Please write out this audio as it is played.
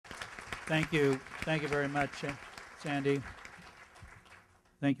Thank you. Thank you very much, Sandy.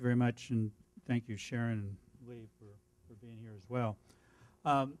 Thank you very much, and thank you, Sharon and Lee, for being here as well.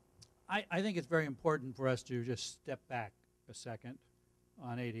 I think it's very important for us to just step back a second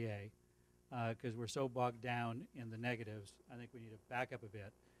on ADA because we're so bogged down in the negatives. I think we need to back up a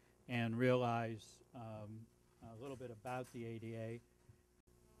bit and realize a little bit about the ADA.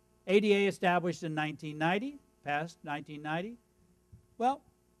 ADA established in 1990, passed 1990. Well,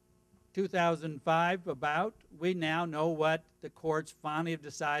 2005 about, we now know what the courts finally have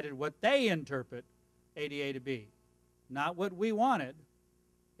decided what they interpret ADA to be. Not what we wanted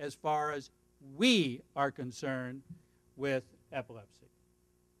as far as we are concerned with epilepsy.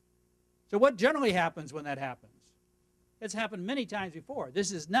 So what generally happens when that happens? It's happened many times before.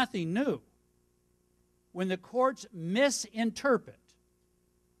 This is nothing new. When the courts misinterpret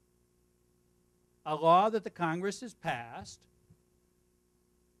a law that the Congress has passed,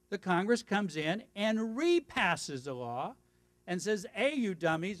 the Congress comes in and repasses the law and says, hey, you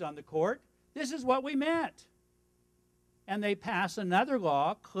dummies on the court, this is what we meant. And they pass another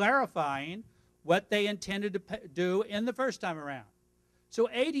law clarifying what they intended to do in the first time around. So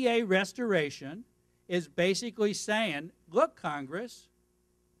ADA restoration is basically saying, look, Congress,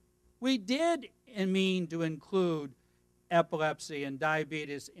 we did mean to include epilepsy and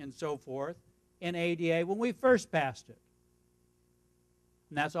diabetes and so forth in ADA when we first passed it.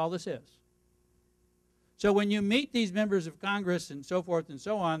 And that's all this is. So when you meet these members of Congress and so forth and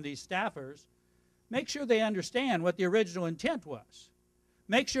so on, these staffers, make sure they understand what the original intent was.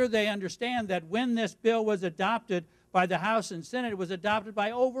 Make sure they understand that when this bill was adopted by the House and Senate, it was adopted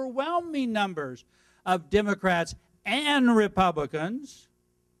by overwhelming numbers of Democrats and Republicans.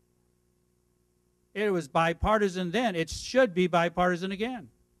 It was bipartisan then. It should be bipartisan again.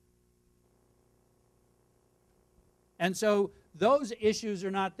 And so those issues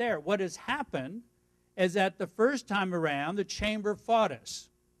are not there. What has happened is that the first time around, the chamber fought us.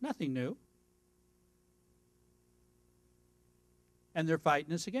 Nothing new. And they're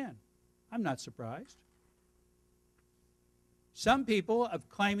fighting us again. I'm not surprised. Some people are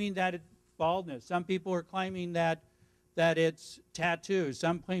claiming that it's baldness. Some people are claiming that it's tattoos.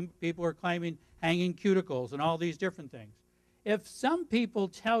 Some people are claiming hanging cuticles and all these different things. If some people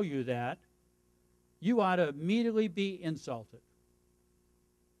tell you that, you ought to immediately be insulted.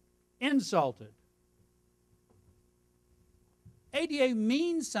 Insulted. ADA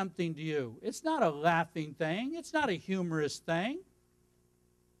means something to you. It's not a laughing thing. It's not a humorous thing.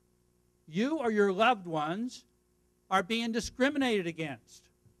 You or your loved ones are being discriminated against.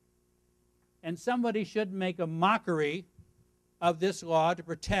 And somebody should make a mockery of this law to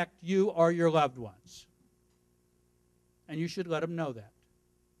protect you or your loved ones. And you should let them know that.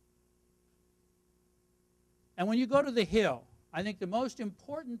 And when you go to the Hill, I think the most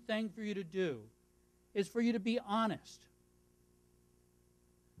important thing for you to do is for you to be honest.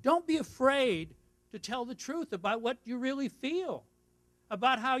 Don't be afraid to tell the truth about what you really feel,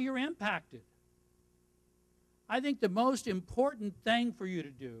 about how you're impacted. I think the most important thing for you to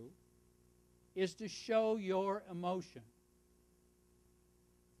do is to show your emotion,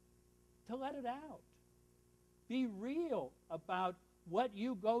 to let it out. Be real about what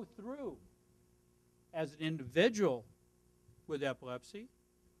you go through as an individual with epilepsy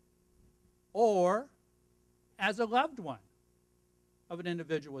or as a loved one of an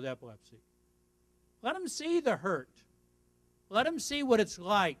individual with epilepsy. Let them see the hurt. Let them see what it's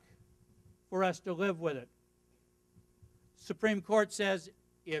like for us to live with it. Supreme Court says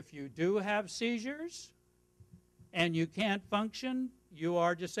if you do have seizures and you can't function, you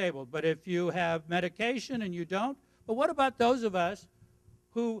are disabled. But if you have medication and you don't, but what about those of us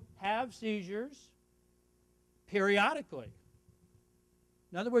who have seizures periodically?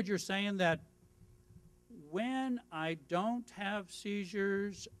 In other words, you're saying that when I don't have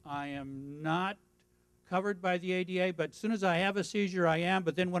seizures, I am not covered by the ADA, but as soon as I have a seizure, I am,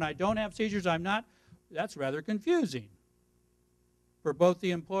 but then when I don't have seizures, I'm not. That's rather confusing for both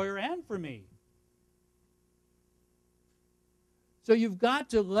the employer and for me. So you've got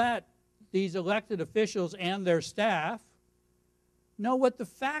to let these elected officials and their staff know what the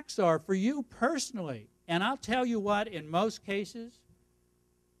facts are for you personally. And I'll tell you what, in most cases,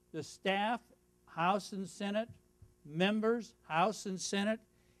 the staff, House and Senate, members, House and Senate,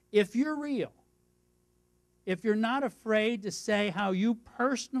 if you're real, if you're not afraid to say how you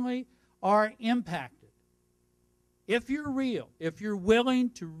personally are impacted, if you're real, if you're willing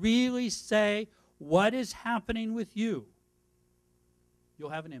to really say what is happening with you, you'll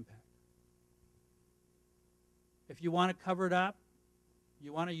have an impact. If you want to cover it up,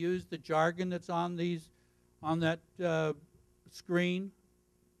 you want to use the jargon that's on that screen,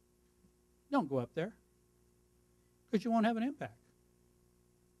 Don't go up there, because you won't have an impact.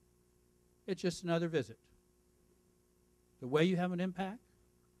 It's just another visit. The way you have an impact,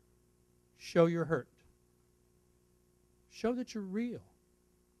 show you're hurt. Show that you're real.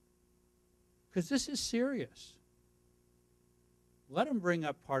 Because this is serious. Let them bring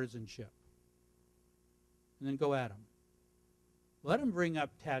up partisanship, and then go at them. Let them bring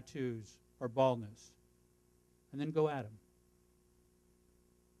up tattoos or baldness, and then go at them.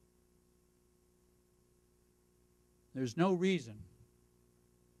 There's no reason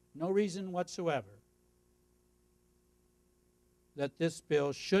whatsoever that this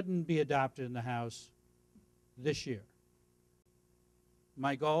bill shouldn't be adopted in the House this year.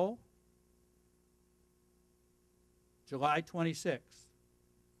 My goal, July 26th,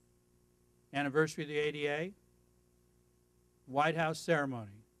 anniversary of the ADA, White House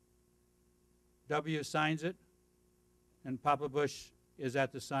ceremony. W signs it, and Papa Bush is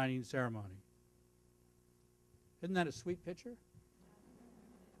at the signing ceremony. Isn't that a sweet picture?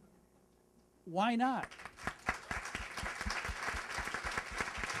 Why not?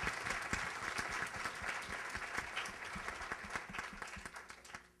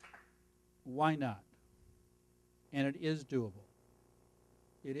 Why not? And it is doable.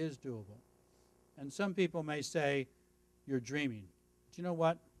 It is doable. And some people may say, you're dreaming. But you know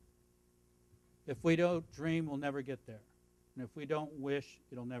what? If we don't dream, we'll never get there. And if we don't wish,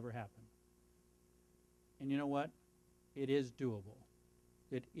 it'll never happen. And you know what? It is doable.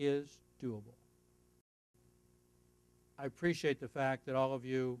 It is doable. I appreciate the fact that all of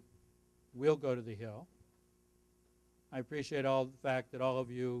you will go to the Hill. I appreciate the fact that all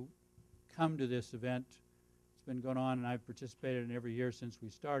of you come to this event. It's been going on, and I've participated in every year since we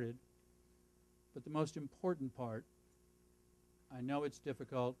started. But the most important part, I know it's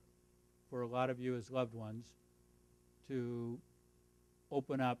difficult for a lot of you as loved ones to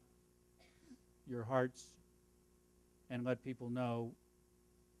open up your hearts and let people know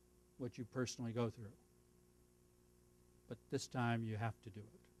what you personally go through. But this time you have to do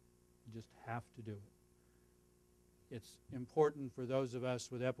it. You just have to do it. It's important for those of us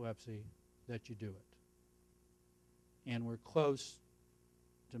with epilepsy that you do it. And we're close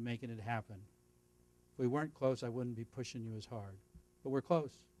to making it happen. If we weren't close, I wouldn't be pushing you as hard. But we're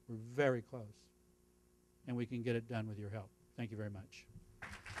close. We're very close. And we can get it done with your help. Thank you very much.